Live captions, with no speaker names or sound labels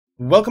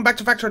Welcome back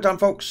to Factory Time,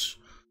 folks.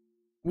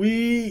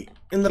 We,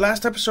 in the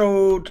last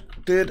episode,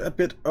 did a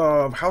bit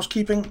of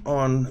housekeeping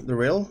on the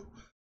rail.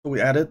 So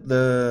we added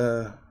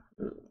that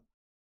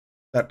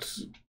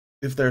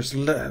if there's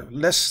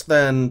less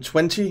than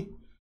 20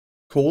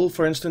 coal,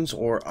 for instance,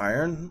 or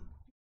iron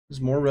is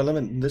more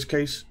relevant in this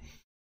case,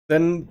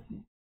 then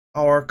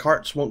our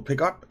carts won't pick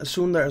up. As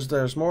soon as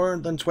there's more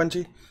than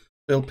 20,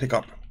 they'll pick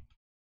up.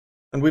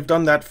 And we've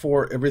done that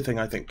for everything,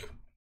 I think.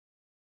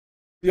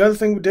 The other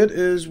thing we did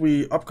is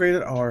we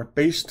upgraded our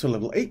base to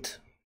level 8,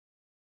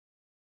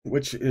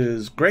 which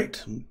is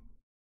great.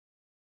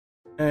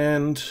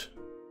 And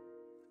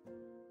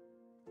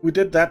we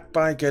did that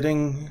by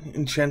getting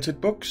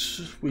enchanted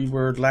books. We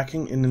were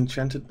lacking in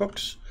enchanted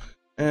books,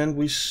 and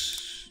we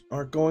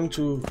are going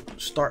to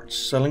start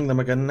selling them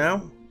again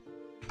now.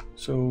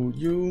 So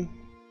you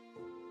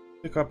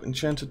pick up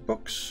enchanted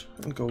books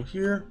and go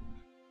here.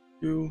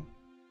 You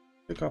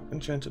pick up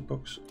enchanted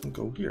books and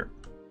go here.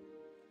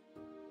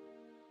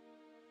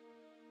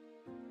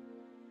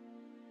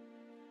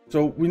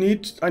 So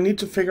I need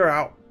to figure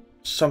out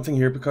something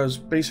here, because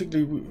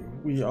basically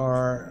we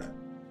are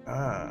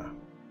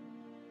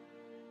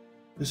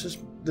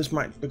this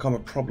might become a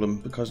problem,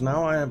 because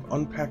now I have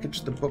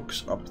unpackaged the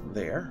books up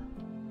there,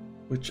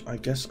 which I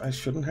guess I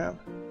shouldn't have.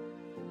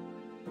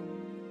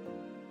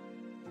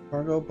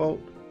 Cargo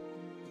boat.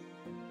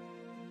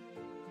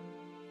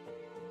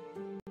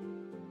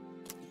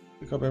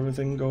 Pick up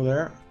everything, go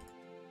there.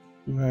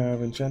 You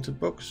have enchanted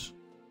books,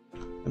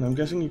 and I'm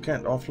guessing you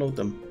can't offload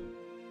them.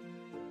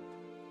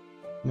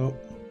 Nope.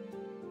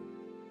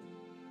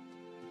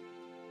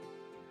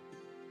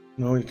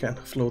 No, you can't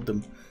offload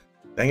them.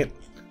 Dang it.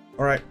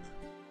 Alright.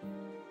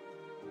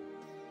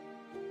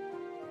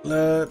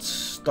 Let's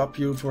stop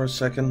you for a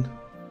second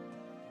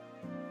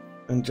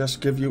and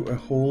just give you a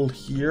hole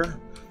here.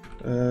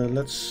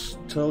 Let's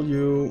tell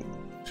you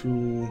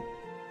to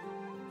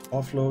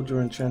offload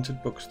your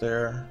enchanted books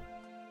there.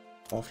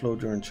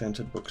 Offload your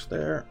enchanted books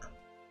there.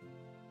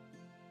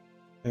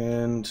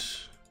 And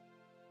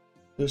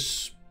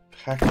this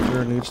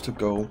packager needs to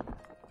go.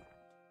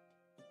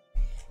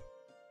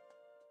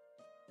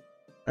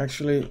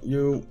 Actually,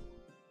 you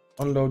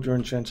unload your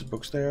enchanted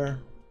books there,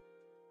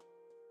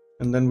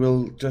 and then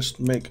we'll just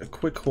make a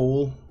quick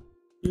hole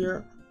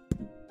here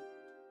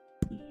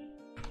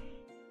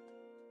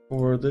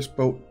for this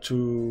boat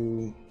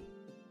to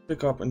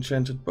pick up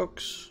enchanted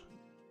books.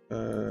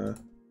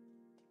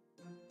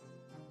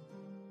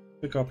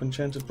 Pick up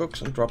enchanted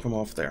books and drop them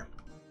off there.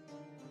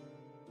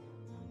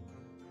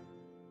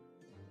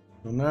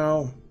 So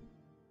now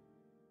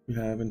we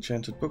have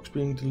enchanted books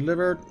being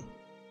delivered.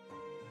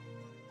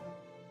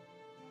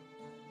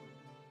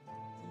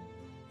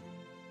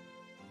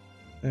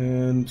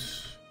 And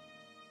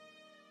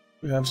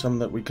we have some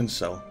that we can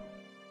sell.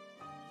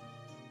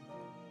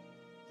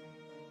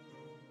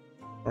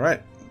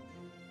 Alright.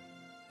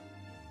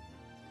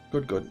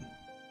 Good, good.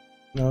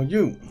 Now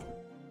you.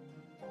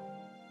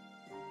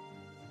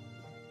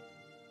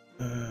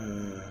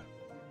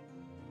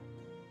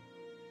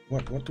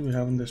 What do we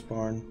have in this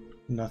barn?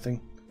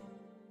 Nothing.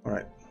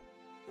 Alright.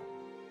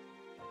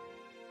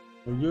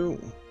 So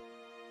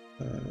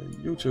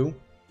you two,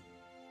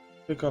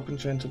 pick up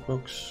enchanted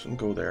books and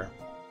go there.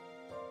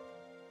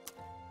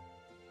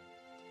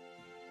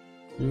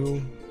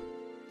 You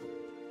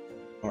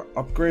are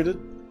upgraded,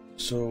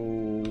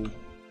 so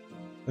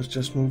let's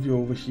just move you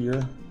over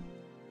here.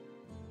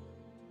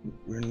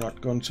 We're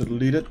not going to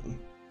delete it,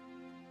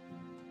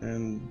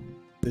 and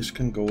this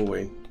can go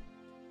away.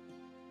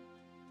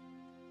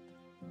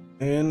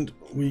 And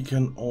we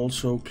can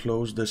also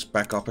close this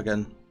back up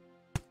again.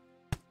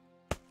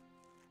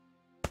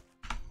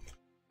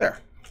 There.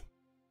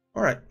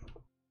 Alright.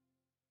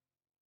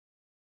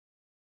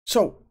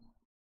 So,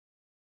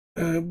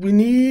 we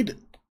need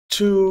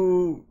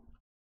to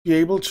be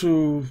able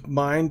to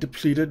mine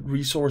depleted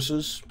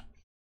resources,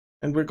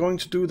 and we're going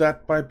to do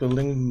that by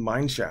building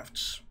mine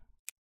shafts.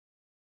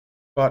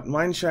 But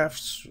mine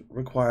shafts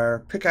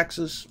require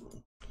pickaxes,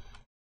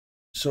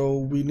 so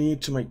we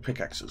need to make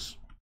pickaxes.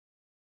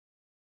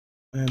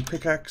 And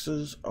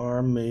pickaxes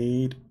are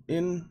made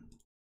in,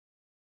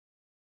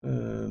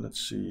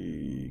 let's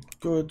see,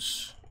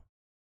 goods,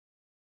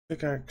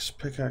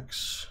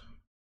 pickaxe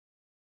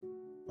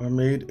are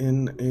made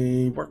in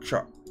a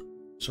workshop.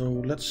 So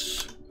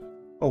let's,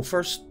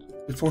 first,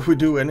 before we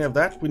do any of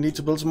that, we need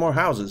to build some more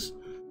houses,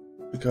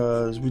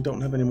 because we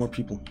don't have any more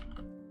people.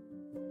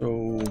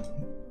 So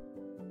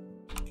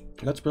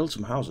let's build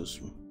some houses.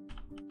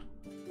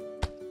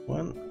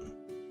 One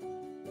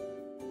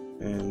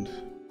and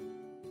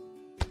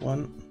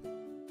one,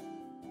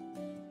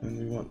 and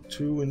we want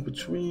two in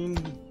between.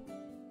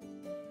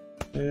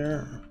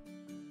 There,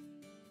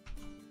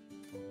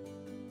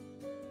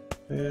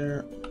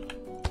 there,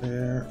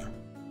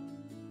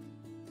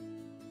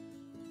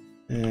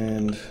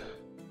 and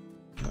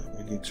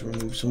we need to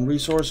remove some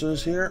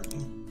resources here.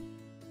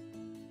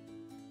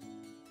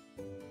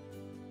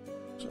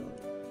 So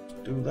let's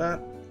do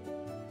that.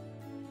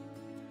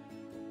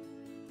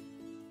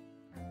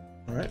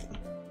 All right.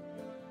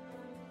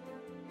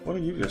 What are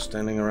you just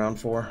standing around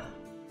for?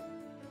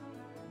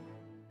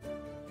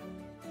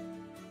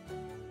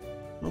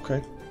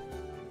 Okay.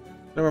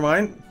 Never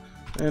mind.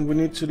 And we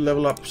need to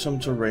level up some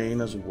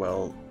terrain as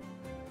well.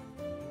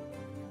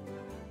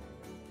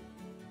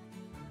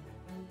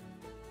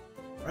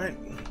 Right.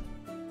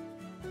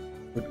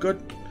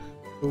 Good.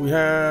 So we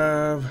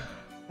have...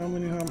 How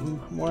many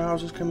more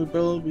houses can we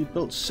build? We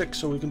built 6,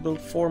 so we can build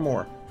 4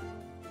 more.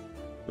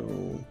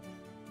 So...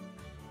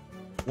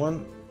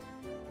 1,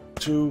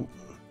 2,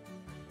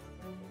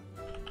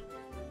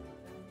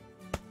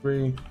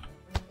 3,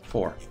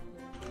 4.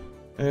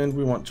 And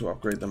we want to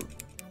upgrade them.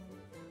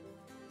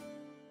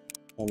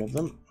 All of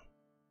them.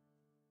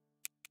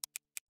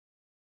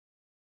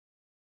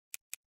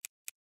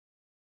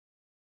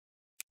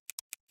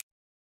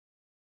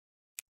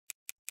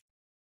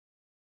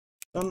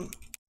 Done.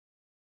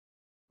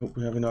 Hope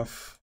we have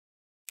enough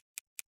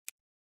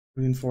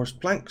reinforced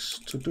planks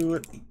to do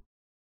it.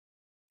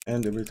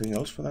 And everything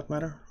else for that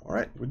matter.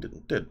 Alright, we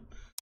did.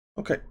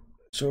 Okay,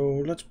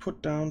 so let's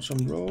put down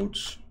some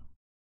roads.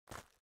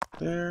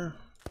 There.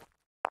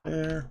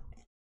 There.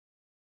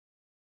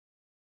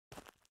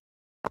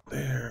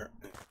 There.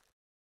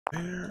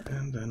 There.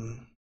 And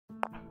then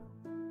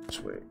this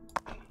way.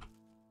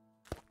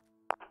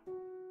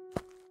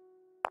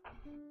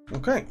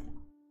 Okay.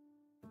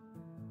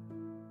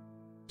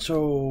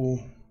 So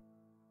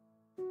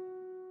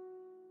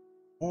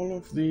all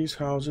of these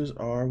houses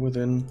are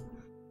within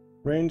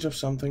range of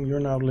something. You're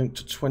now linked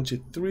to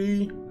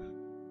 23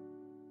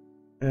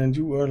 and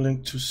you are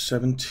linked to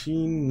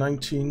 17,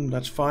 19.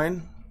 That's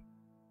fine.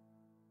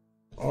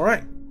 All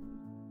right.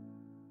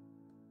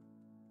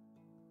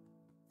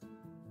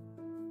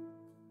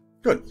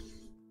 Good.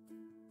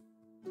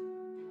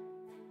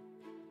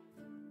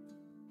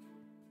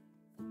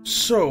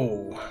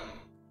 So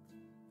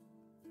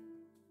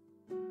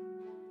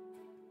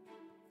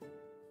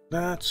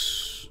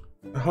that's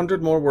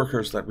 100 more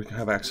workers that we can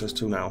have access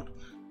to now.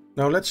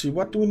 Now let's see,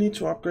 what do we need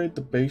to upgrade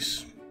the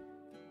base?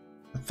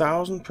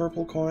 1,000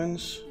 purple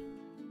coins.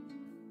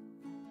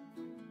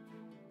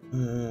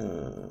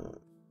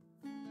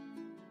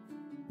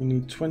 We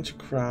need 20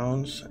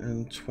 crowns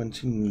and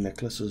 20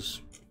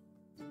 necklaces.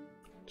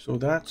 So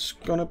that's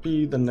gonna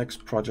be the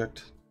next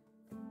project.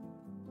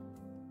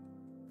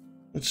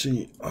 Let's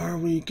see, are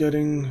we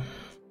getting...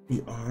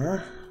 We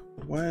are.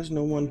 Why is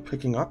no one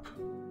picking up?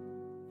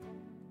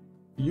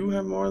 You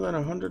have more than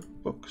 100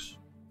 books?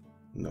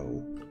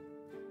 No.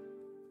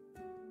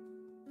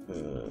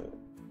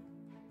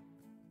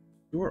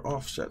 Your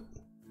offset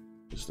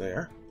is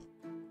there.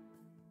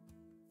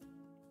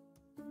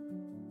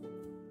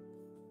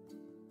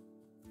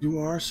 You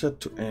are set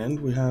to end.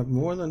 We have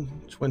more than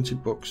 20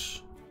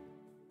 books.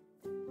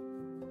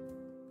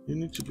 You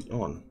need to be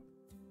on.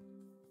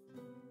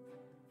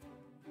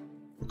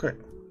 Okay.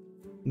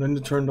 And then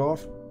you turned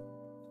off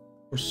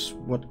for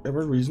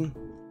whatever reason.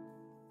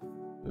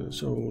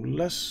 So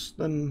less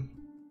than...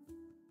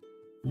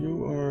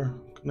 You are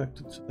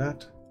connected to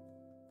that.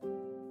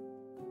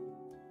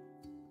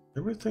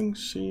 Everything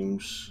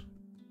seems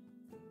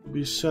to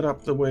be set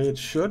up the way it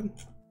should.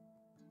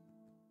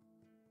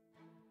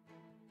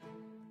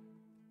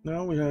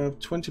 Now we have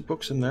 20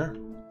 books in there.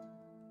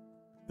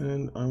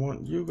 And I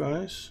want you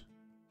guys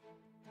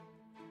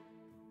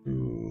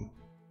to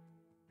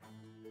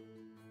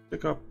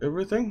pick up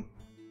everything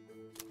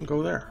and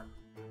go there.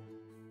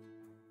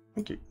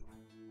 Thank you.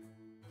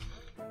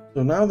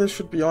 So now this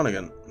should be on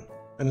again.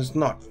 And it's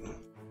not.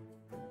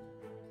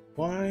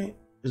 Why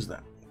is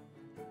that?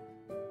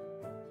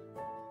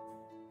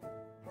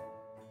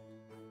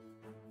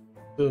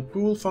 The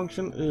pool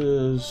function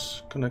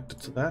is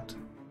connected to that.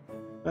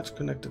 That's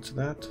connected to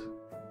that.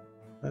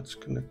 That's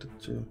connected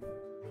to...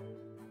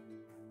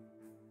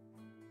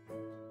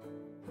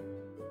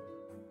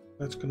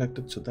 That's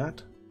connected to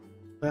that.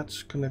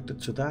 That's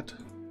connected to that.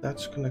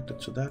 That's connected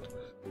to that.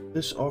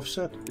 This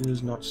offset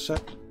is not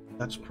set.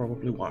 That's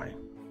probably why.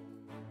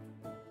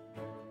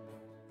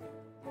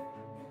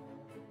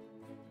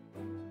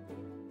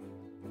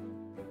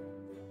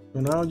 So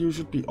now you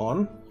should be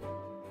on.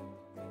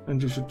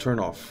 And you should turn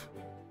off.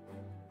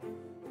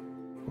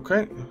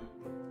 Okay.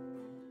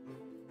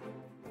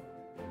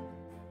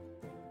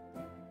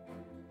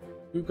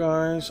 You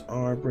guys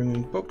are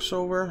bringing books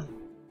over.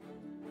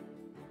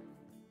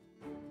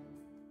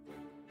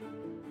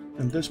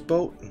 And this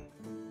boat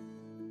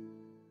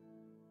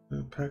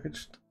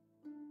packaged.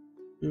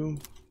 You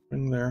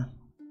bring there.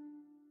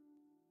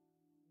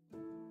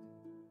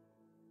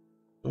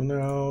 So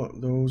now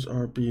those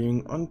are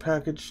being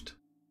unpackaged.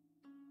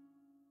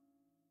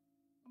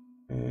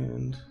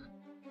 And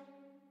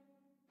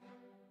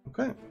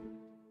okay.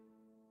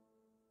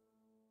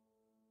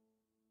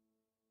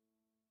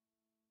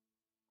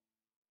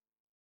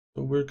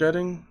 So we're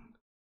getting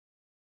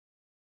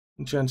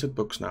enchanted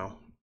books now.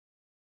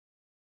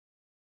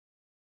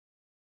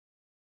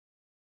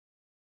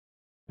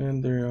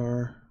 And they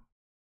are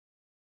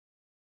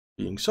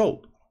being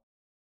sold.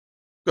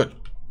 Good.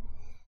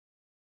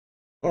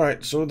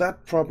 Alright, so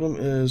that problem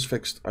is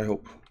fixed, I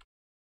hope.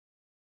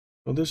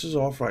 So this is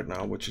off right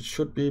now, which it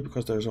should be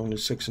because there's only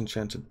 6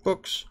 enchanted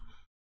books.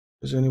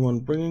 Is anyone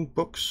bringing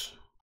books?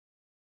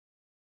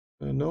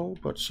 No,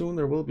 but soon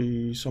there will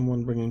be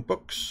someone bringing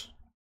books.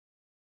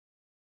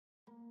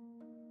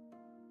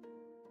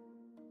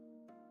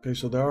 Okay,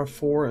 so there are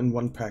 4 in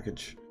one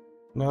package.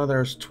 Now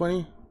there's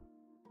 20,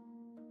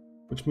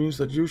 which means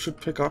that you should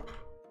pick up.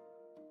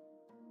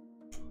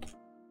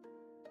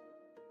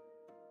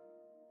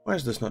 Why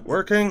is this not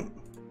working?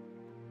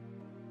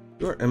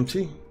 You're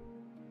empty.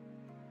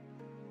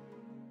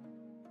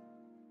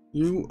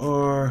 You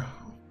are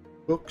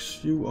books,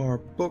 you are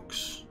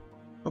books.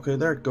 Okay,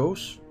 there it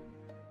goes.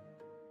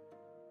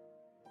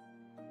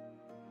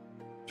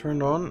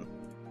 Turned on.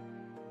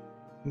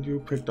 And you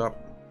picked up.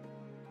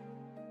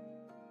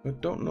 I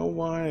don't know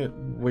why it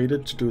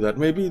waited to do that.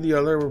 Maybe the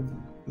other...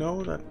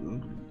 No, that...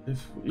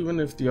 Even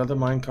if the other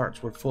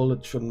minecarts were full,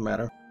 it shouldn't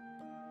matter.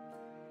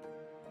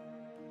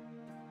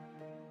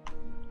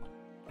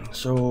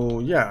 So,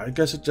 yeah, I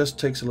guess it just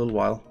takes a little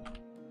while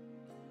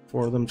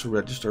for them to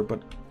register,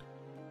 but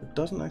it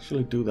doesn't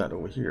actually do that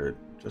over here. It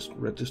just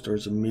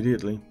registers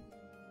immediately.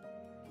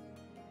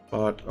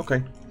 But,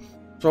 okay.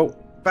 So,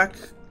 back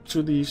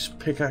to these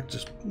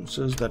pickaxes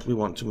that we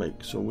want to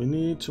make. So, we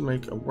need to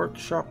make a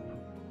workshop.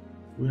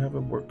 We have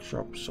a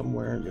workshop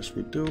somewhere. Yes,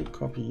 we do.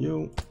 Copy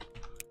you.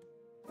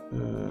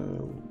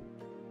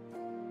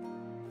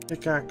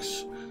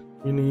 Pickaxe.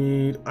 We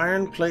need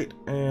iron plate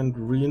and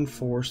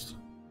reinforced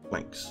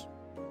planks.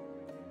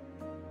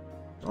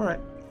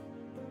 Alright.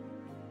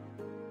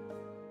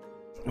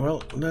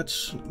 Well,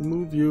 let's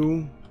move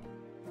you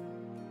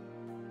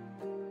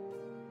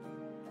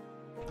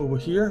over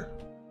here.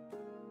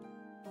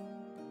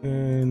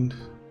 And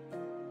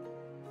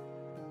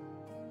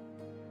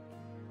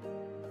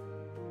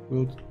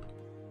we'll...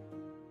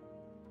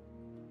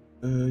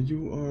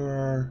 you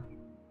are...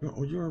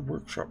 Oh, you're a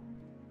workshop.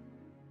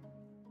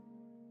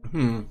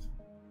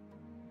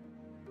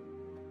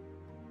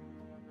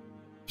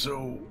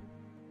 So...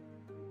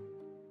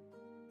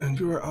 And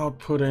you are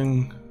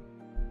outputting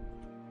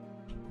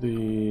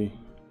the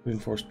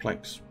reinforced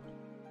planks.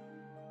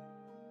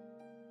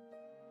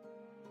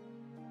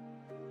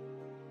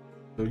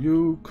 So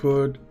you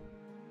could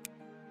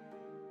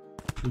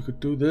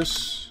do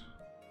this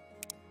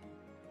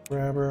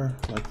grabber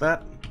like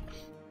that,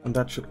 and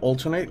that should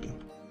alternate.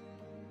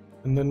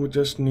 And then we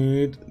just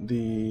need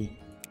the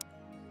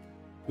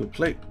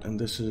plate, and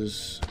this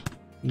is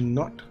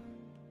not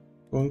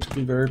going to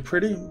be very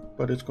pretty,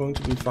 but it's going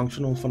to be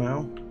functional for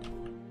now.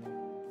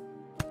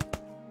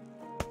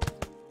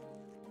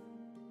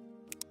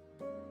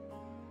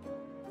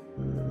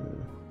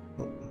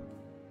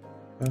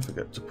 I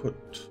forget to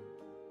put...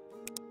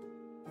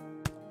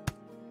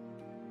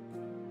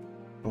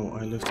 Oh,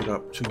 I lifted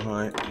up too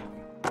high.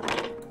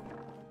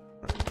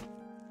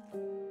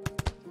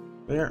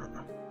 There.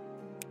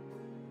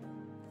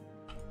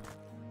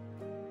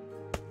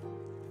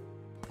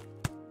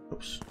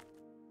 Oops.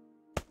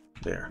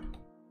 There.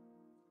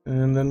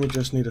 And then we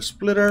just need a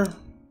splitter.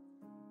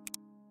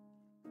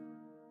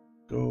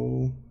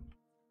 Go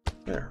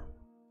there.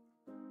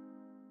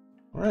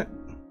 Alright.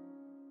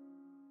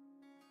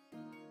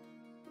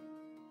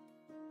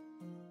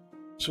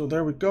 So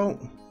there we go.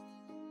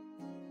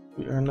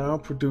 We are now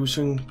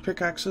producing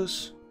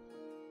pickaxes,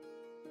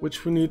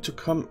 which we need to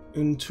come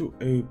into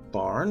a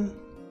barn.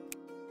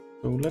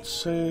 So let's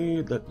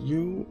say that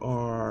you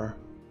are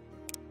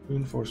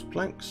reinforced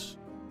planks,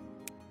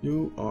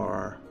 you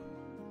are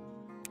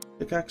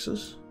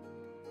pickaxes,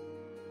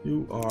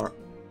 you are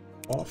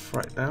off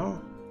right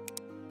now,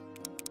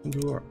 and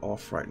you are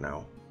off right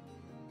now.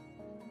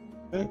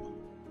 Okay,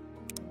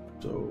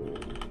 so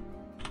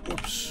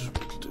whoops,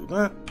 do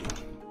that.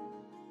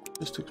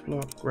 Statistics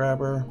block,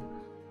 grabber,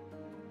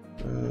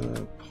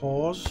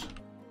 pause,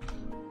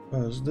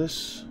 because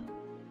this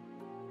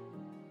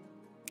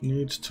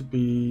needs to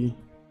be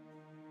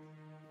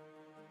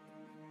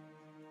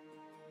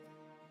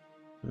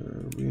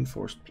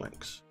reinforced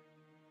planks,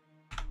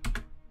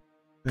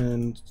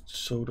 and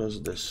so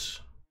does this.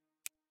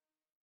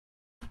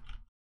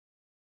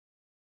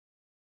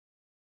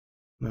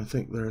 And I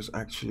think there's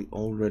actually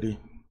already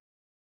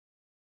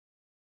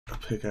a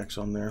pickaxe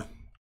on there.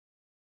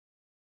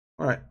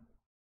 All right.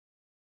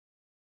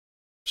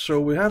 So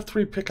we have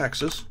 3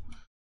 pickaxes,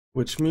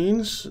 which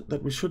means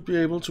that we should be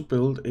able to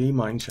build a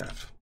mine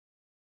shaft.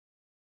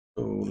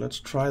 So let's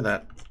try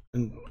that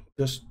and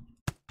just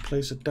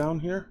place it down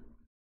here.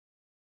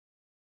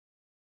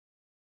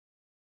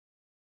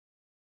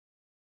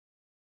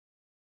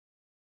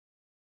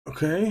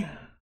 Okay.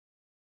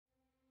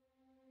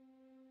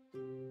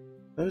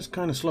 That is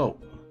kind of slow.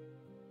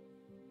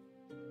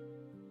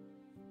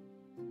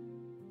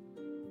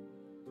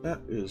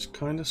 That is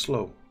kind of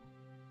slow.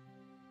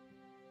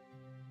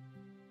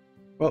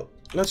 Well,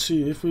 let's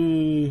see if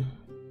we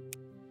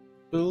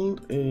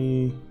build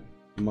a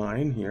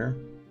mine here.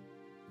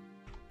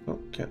 Oh,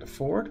 can't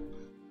afford.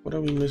 What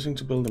are we missing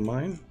to build a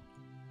mine?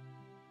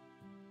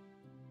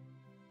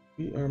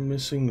 We are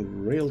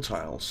missing rail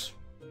tiles.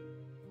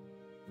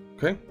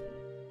 Okay.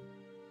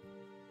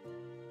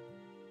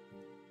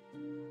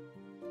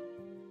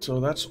 So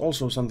that's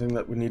also something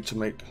that we need to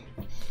make.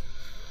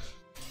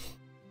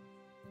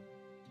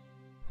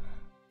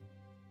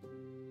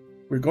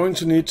 We're going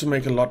to need to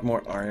make a lot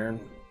more iron.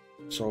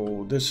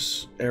 So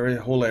this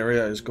whole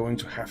area is going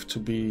to have to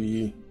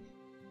be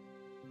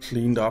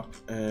cleaned up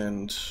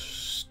and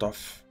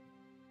stuff.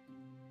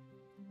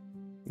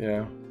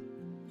 Yeah,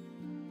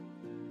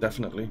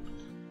 definitely.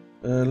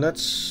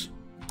 Let's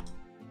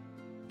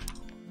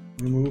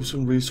remove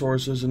some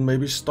resources and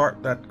maybe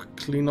start that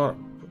cleanup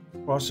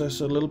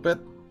process a little bit,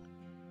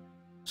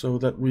 so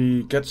that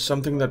we get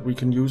something that we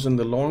can use in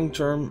the long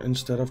term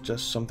instead of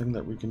just something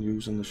that we can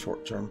use in the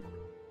short term.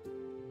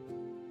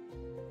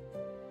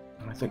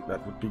 I think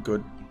that would be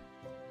good.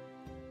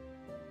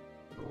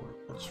 So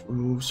let's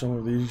remove some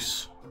of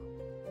these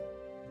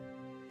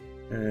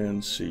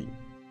and see.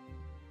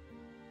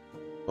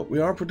 But we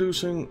are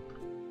producing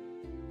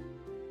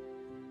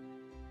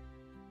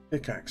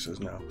pickaxes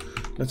now.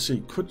 Let's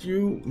see, could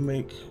you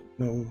make...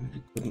 No,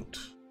 you couldn't.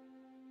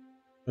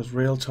 Because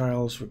rail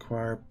tiles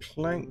require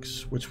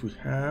planks, which we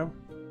have.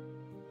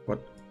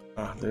 But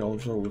they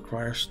also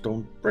require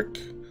stone brick,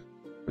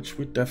 which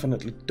we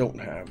definitely don't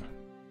have.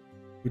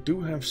 We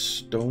do have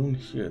stone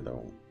here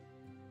though,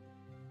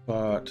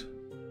 but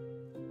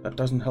that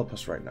doesn't help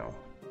us right now,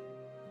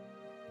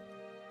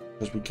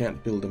 because we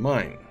can't build a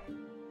mine.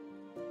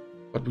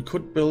 But we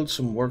could build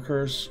some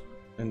workers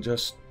and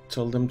just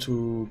tell them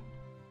to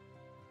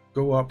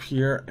go up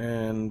here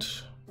and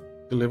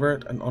deliver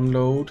it and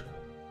unload.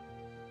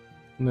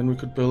 And then we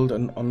could build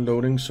an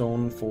unloading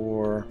zone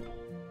for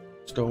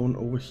stone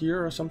over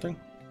here or something.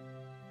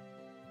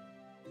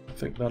 I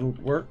think that'll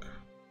work.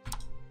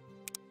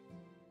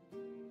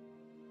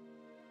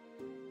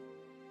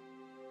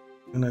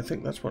 And I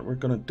think that's what we're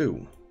gonna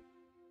do.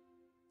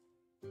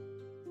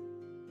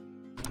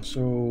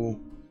 So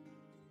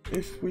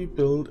if we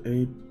build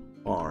a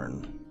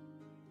barn,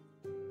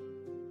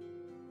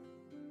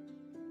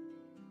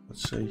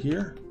 let's say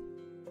here,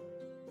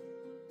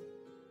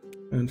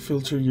 and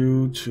filter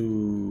you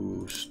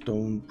to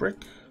stone brick.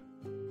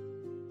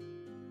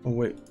 Oh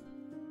wait,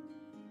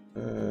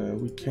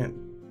 we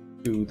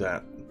can't do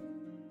that.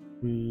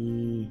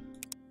 We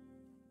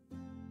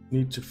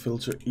need to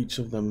filter each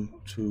of them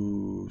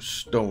to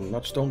stone,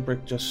 not stone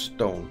brick, just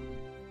stone.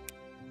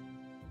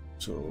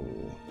 So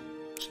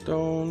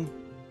stone,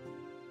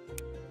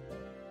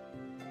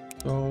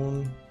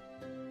 stone,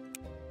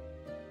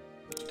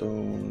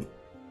 stone,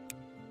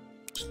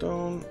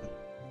 stone.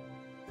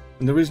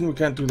 And the reason we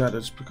can't do that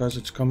is because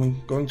it's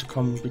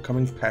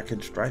becoming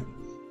packaged, right?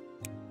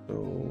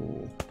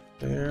 So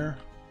there,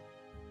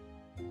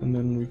 and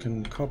then we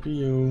can copy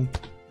you.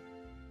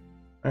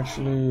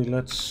 Actually,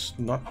 let's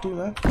not do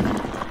that.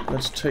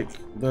 Let's take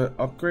the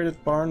upgraded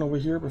barn over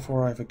here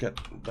before I forget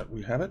that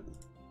we have it,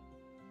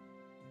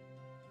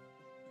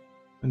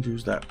 and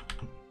use that.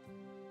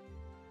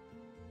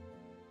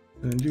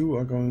 And you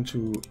are going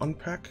to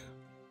unpack.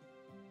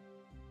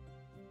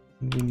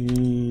 And we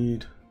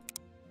need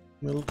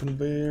metal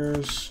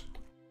conveyors.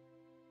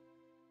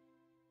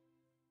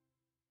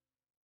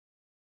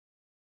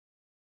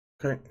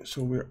 Okay,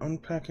 so we're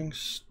unpacking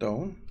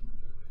stone.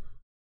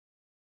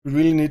 We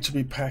really need to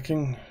be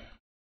packing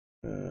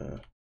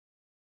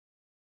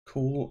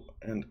coal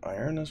and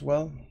iron as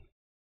well.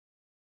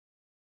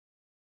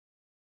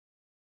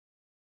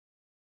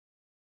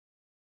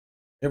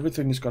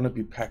 Everything is going to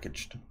be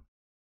packaged.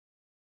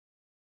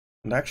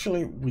 And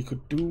actually, we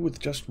could do with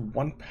just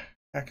one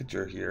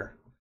packager here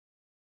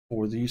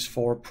for these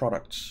 4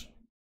 products.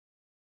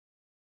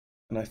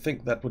 And I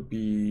think that would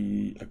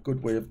be a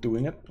good way of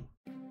doing it.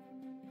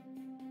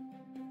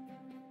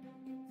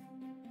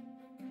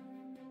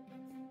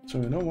 So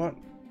you know what?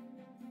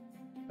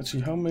 Let's see,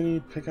 how many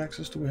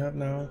pickaxes do we have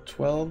now?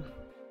 12.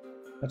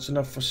 That's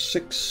enough for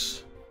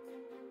 6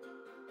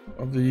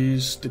 of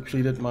these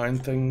depleted mine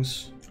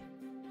things.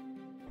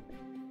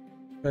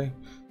 Okay,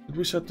 did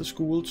we set the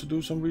school to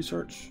do some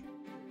research?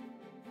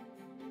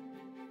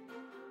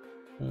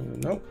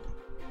 No.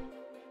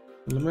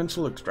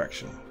 Elemental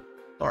extraction.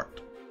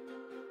 Start.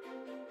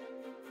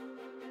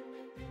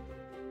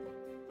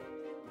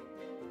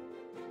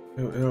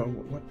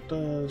 What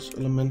does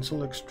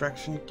elemental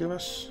extraction give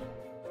us?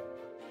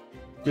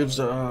 Gives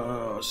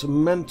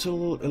some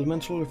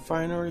elemental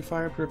refinery,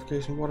 fire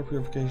purification, water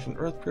purification,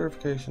 earth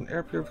purification,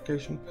 air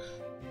purification,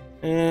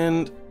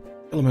 and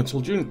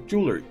elemental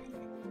jewelry.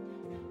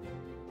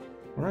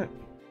 Alright.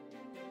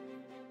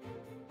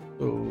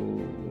 So,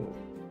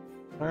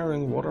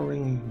 firing,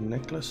 watering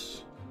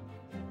necklace,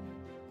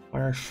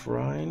 fire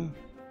shrine,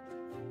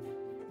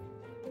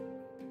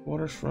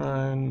 water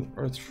shrine,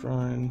 earth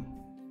shrine,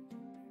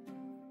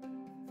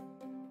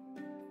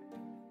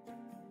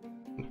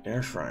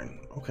 air shrine.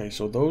 Okay,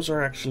 so those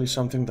are actually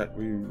something that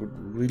we would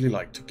really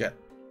like to get,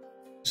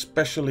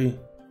 especially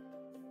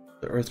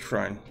the earth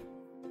shrine.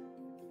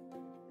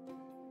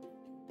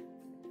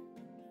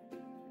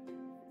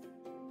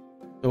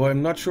 Though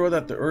I'm not sure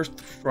that the earth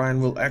shrine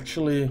will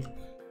actually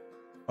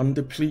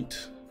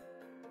undeplete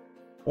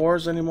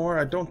ores anymore.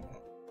 I don't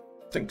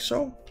think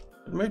so,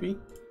 but maybe.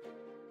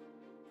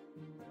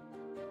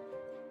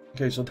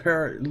 Okay, so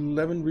there are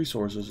 11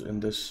 resources in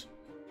this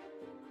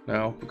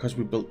now because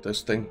we built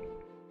this thing.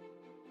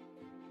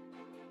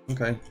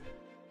 Okay.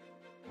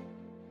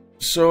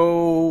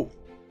 So,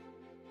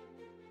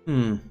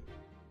 you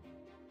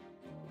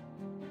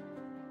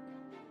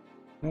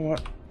know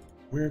what?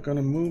 We're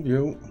gonna move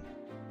you.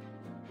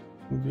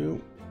 Move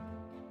you.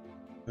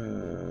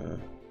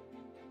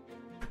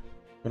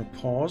 Gonna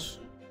pause.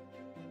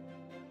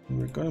 And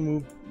we're gonna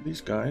move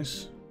these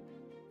guys.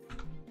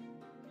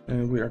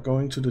 And we are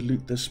going to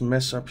delete this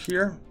mess up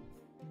here.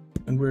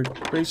 And we're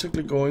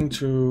basically going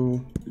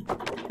to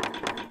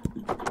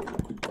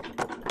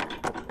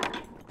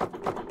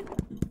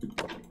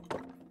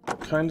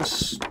kind of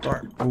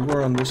start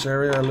over on this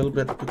area a little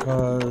bit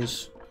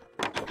because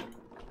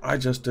I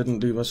just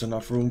didn't leave us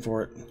enough room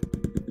for it.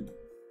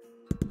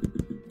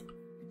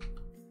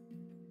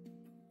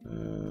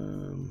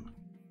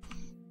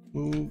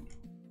 Move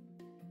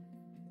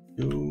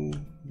you,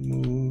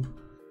 move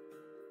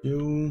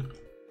you,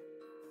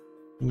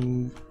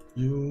 move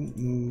you,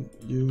 move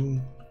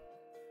you,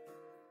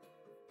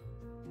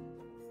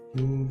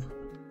 move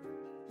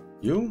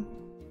you,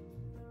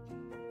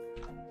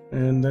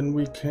 and then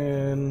we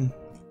can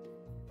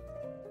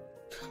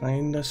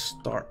kind of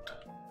start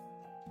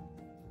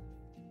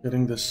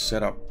getting this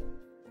set up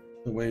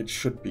the way it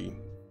should be.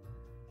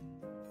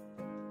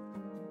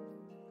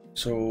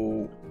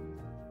 So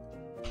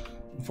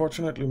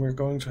unfortunately we're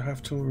going to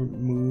have to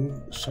remove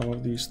some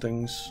of these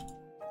things,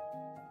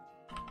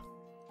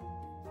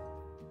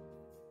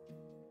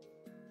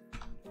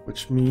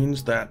 which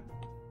means that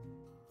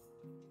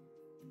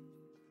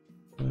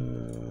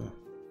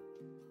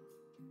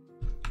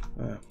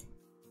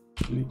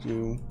delete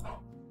you,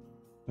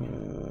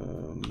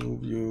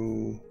 move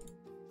you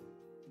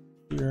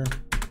here,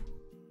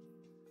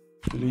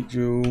 delete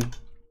you,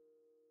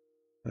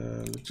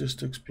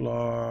 logistics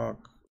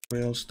block,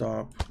 rail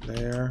stop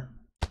there,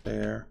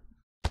 there,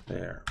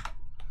 there.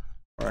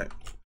 All right,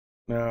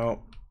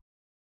 now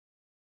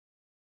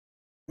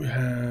we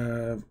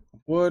have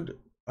wood,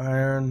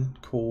 iron,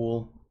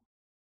 coal,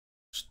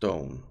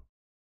 stone.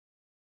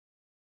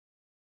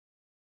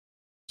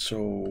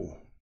 So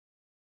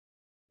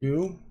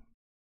you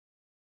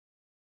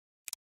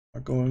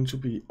are going to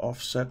be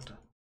offset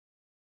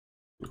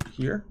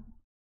here.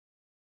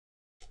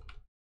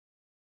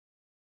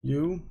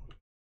 You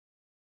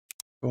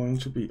going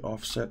to be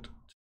offset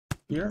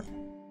here.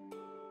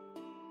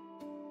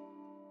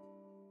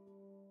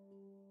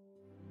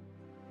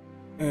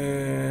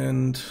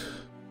 And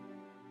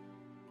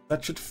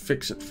that should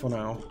fix it for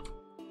now,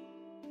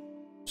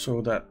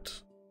 so that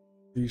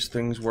these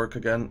things work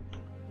again.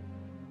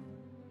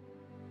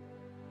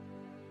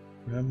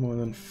 We have more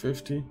than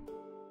 50.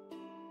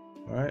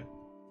 Alright.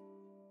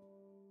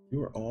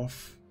 You are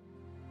off.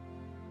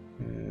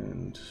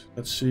 And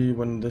let's see,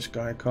 when this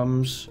guy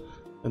comes,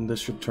 then this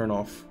should turn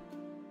off.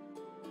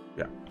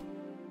 Yeah.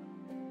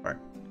 Alright,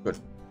 good.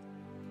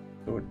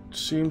 So it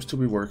seems to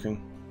be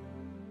working.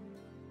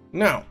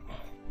 Now,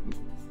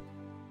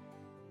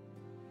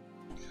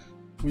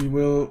 we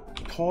will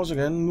pause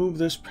again, move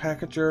this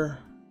packager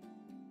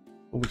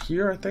over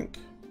here, I think.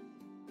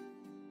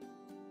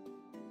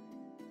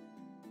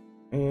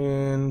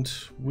 And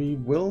we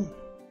will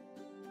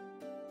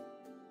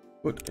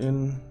put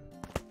in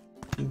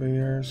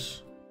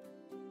conveyors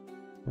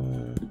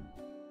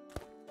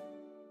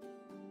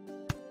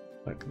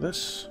like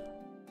this,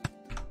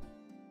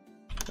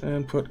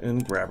 and put in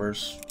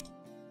grabbers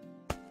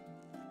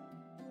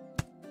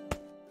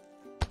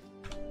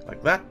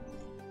like that.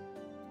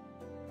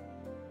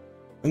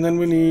 And then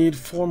we need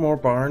 4 more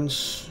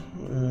barns.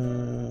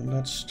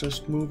 Let's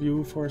just move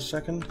you for a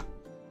second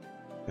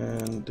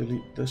and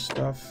delete this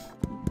stuff.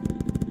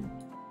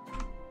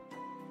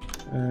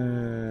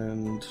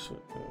 And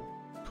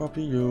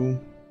copy you.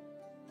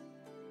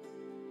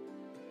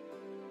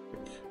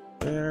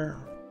 There.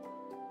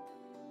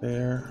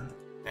 There.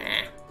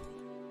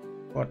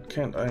 What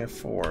can't I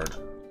afford?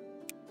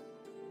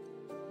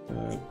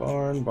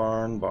 Barn,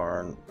 barn,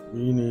 barn.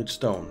 We need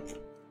stone.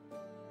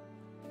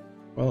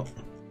 Well,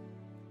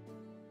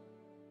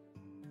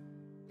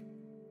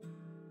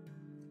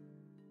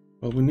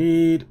 we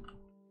need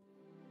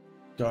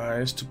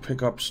guys to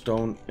pick up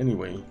stone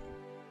anyway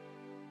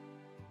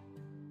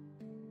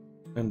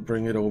and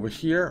bring it over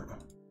here.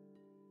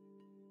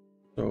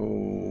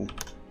 So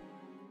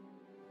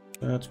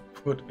let's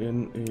put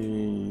in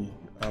a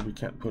we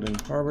can't put in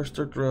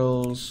harvester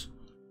drills.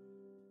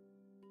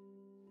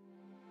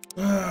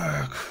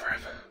 Ah, crap.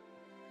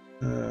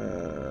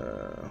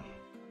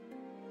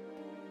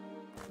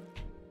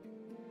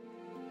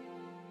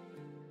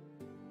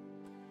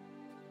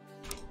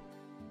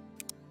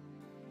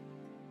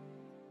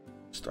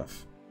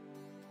 Stuff.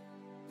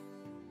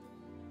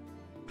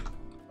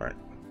 All right.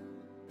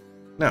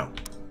 Now,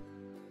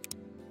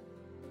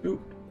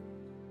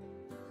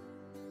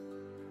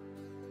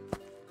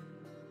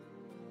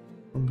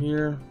 from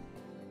here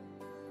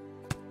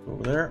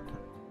over there,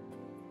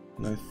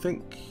 and I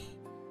think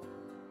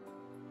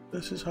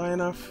this is high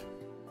enough.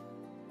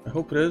 I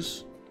hope it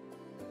is.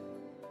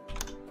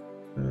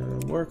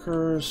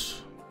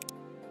 workers.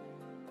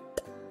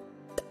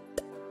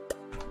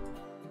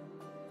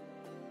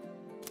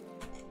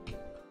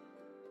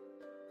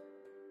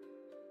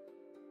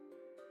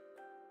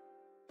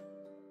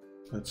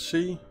 Let's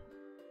see.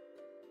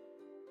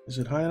 Is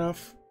it high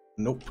enough?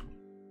 Nope.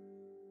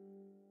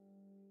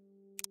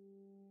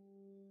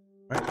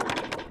 Right.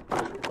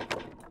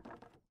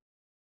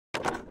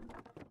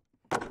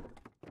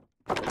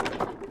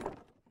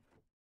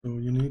 So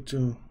you need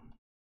to...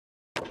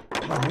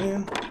 Oh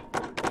man.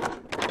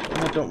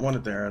 I don't want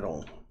it there at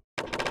all.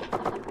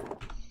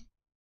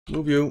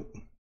 Move you.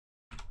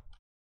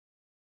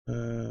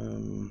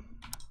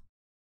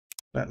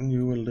 Flatten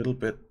you a little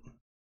bit.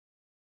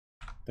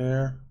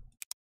 There.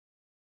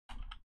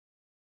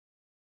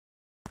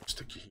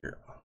 Stick you here.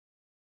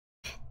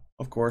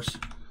 Of course.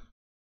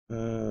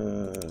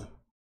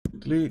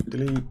 Delete,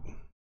 delete.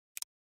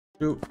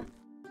 Shoot.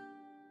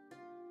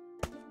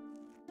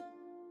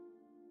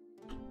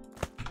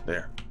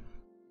 There.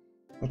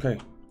 Okay.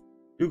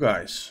 You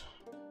guys.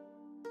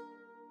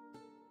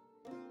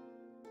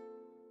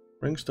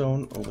 Bring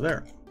stone over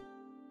there.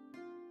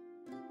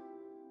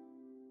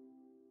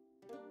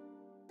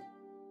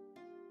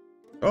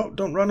 Oh,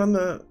 don't run on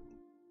the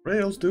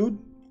rails, dude.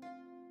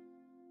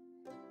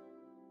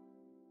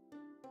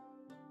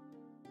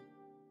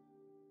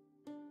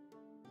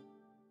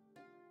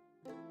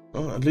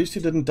 Oh, at least he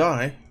didn't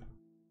die.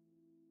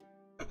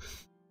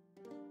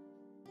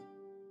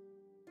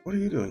 What are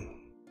you doing?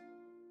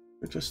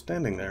 You're just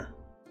standing there.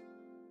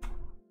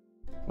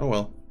 Oh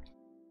well.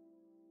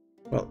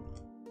 Well,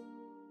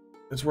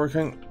 it's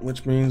working,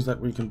 which means that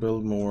we can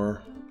build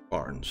more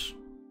barns.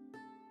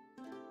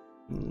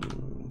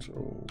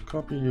 So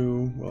copy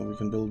you. Well, we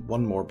can build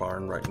one more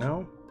barn right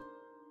now.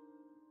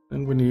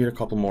 And we need a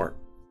couple more.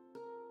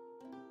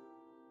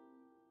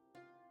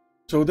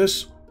 So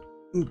this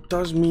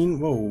does mean,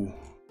 whoa.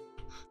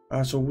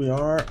 So we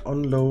are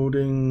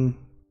unloading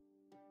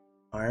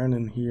iron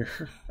in here.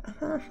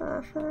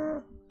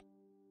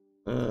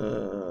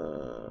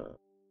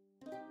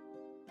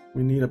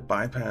 We need a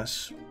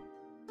bypass.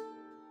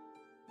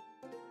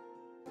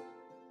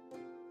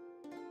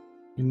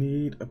 We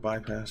need a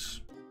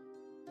bypass.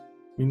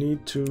 We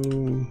need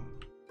to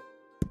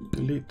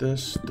delete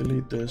this,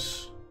 delete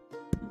this,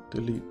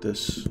 delete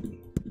this.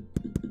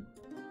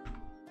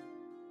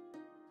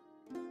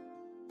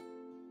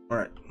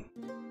 Alright.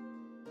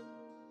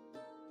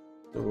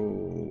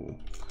 So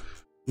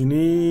we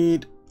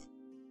need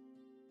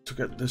to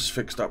get this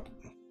fixed up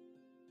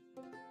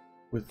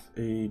with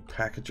a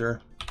packager.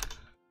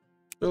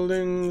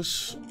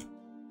 Buildings,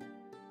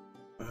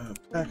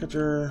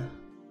 packager.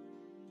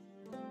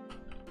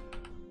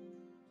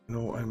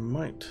 No, I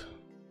might.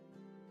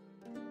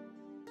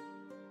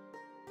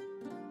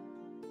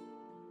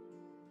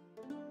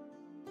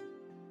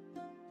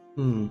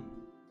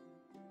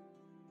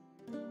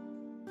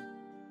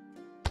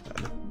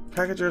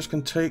 Packagers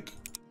can take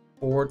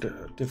 4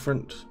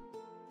 different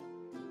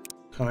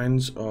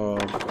kinds of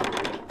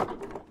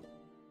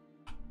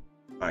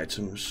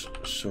items,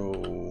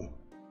 so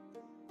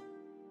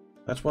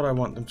that's what I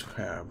want them to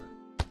have.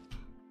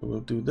 So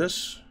we'll do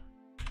this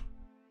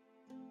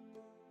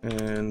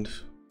and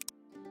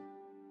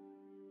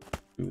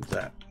do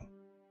that,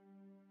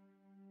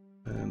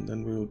 and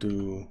then we'll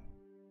do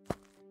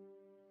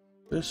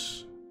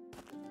this.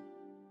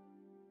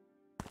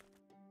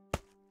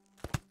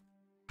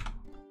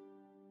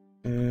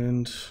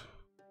 And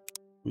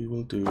we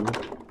will do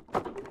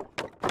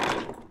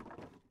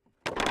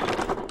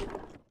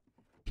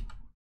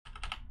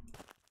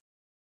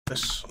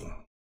this.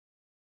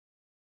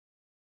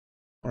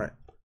 All right,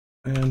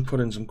 and put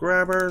in some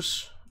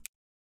grabbers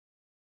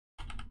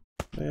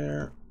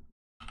there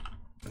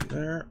and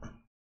there.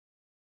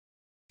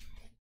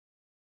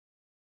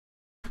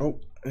 Oh,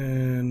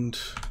 and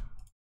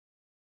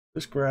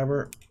this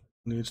grabber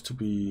needs to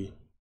be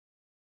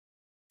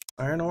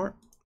iron ore.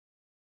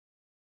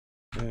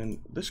 And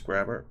this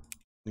grabber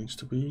needs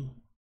to be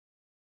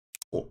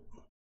coal.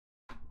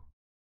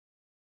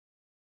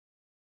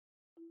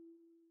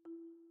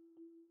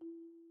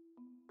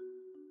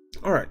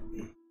 All right.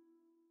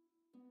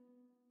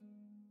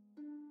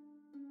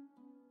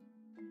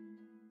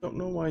 Don't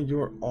know why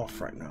you're off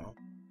right now.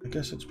 I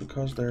guess it's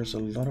because there's a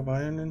lot of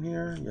iron in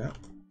here. Yeah.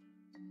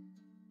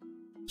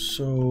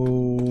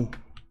 So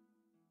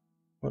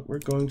what we're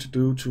going to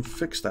do to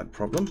fix that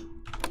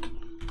problem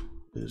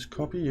is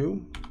copy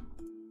you.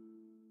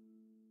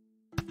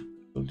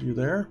 Build you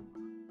there.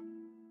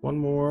 One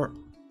more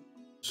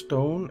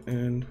stone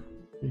and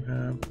we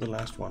have the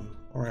last one.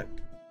 All right.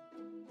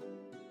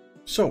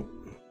 So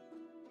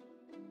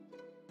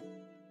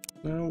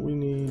now we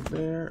need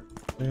there,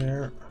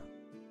 there,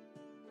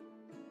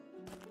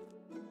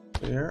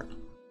 there,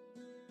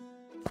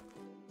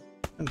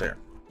 and there.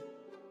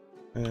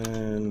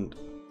 And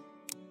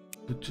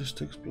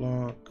logistics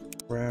block,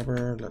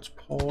 grabber, let's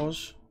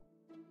pause.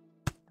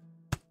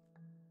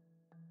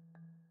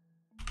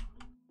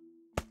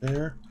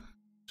 There.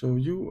 So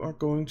you are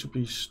going to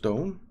be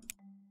stone.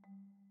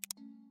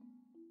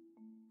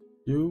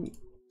 You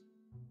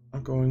are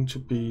are going to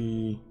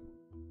be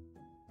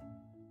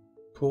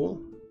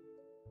coal.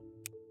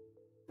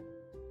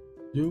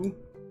 You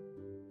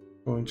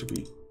are going to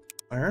be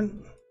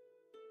iron.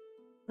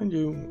 And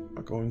you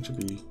are going to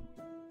be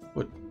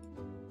wood.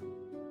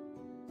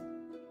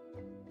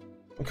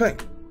 Okay.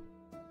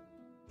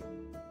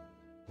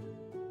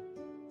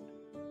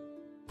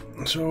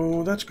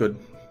 So that's good.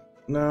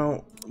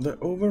 Now, the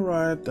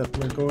override that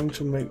we're going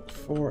to make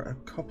for a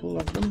couple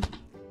of them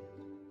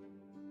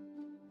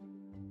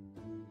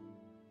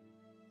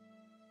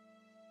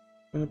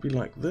gonna be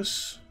like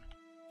this.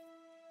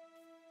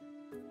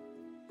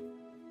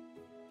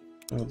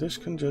 Now this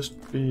can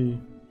just be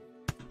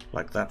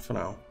like that for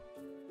now.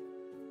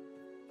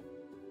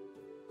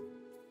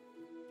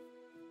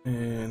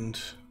 And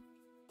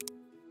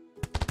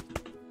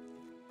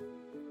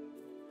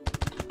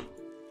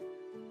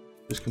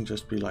this can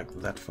just be like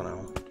that for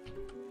now.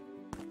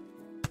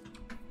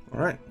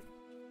 Alright.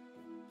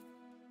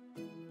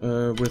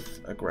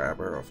 With a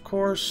grabber, of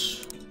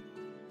course.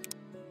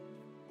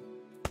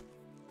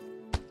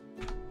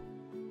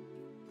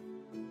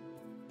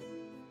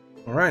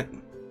 Alright.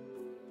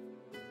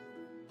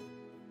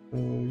 So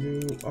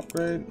you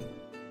upgrade.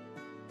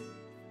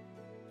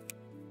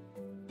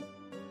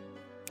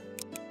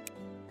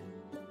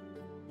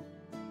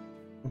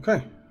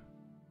 Okay.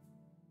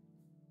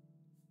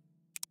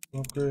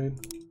 Upgrade.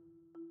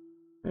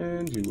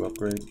 And you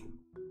upgrade.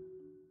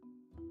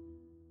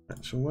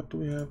 Right, so what do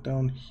we have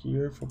down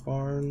here for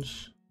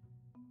barns?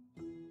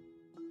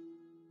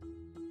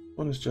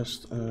 One is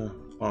just a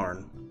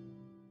barn.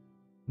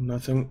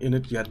 Nothing in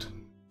it yet.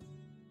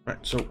 Right,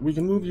 so we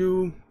can move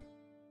you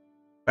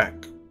back.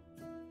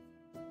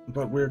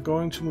 But we're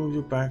going to move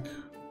you back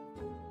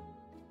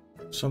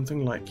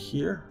something like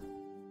here.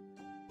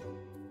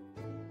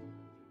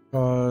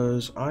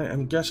 Because I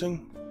am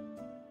guessing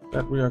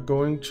that we are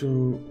going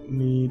to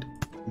need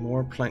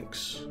more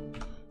planks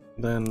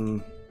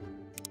than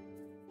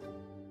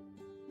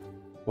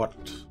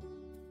what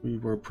we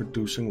were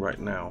producing right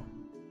now.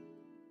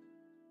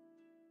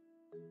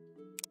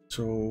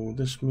 So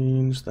this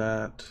means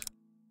that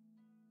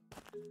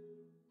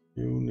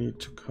you need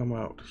to come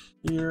out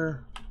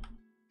here,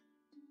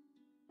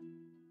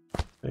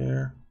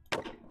 there,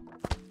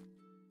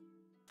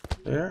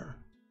 there,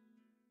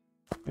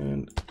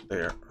 and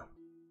there.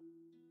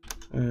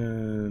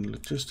 And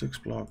logistics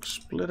block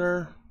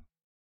splitter,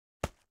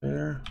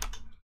 there,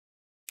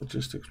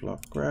 logistics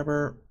block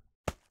grabber,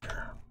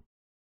 there.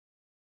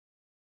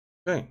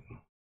 Okay.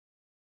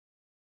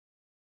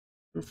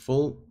 You're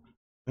full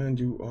and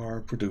you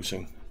are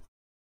producing.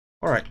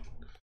 All right.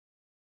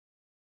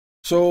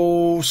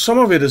 So some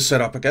of it is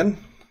set up again.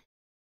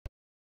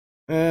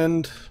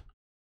 And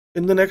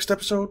in the next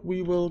episode,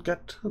 we will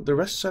get the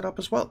rest set up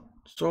as well.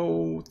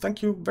 So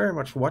thank you very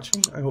much for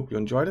watching. I hope you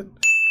enjoyed it.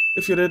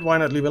 If you did, why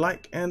not leave a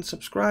like and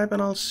subscribe,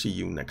 and I'll see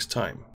you next time.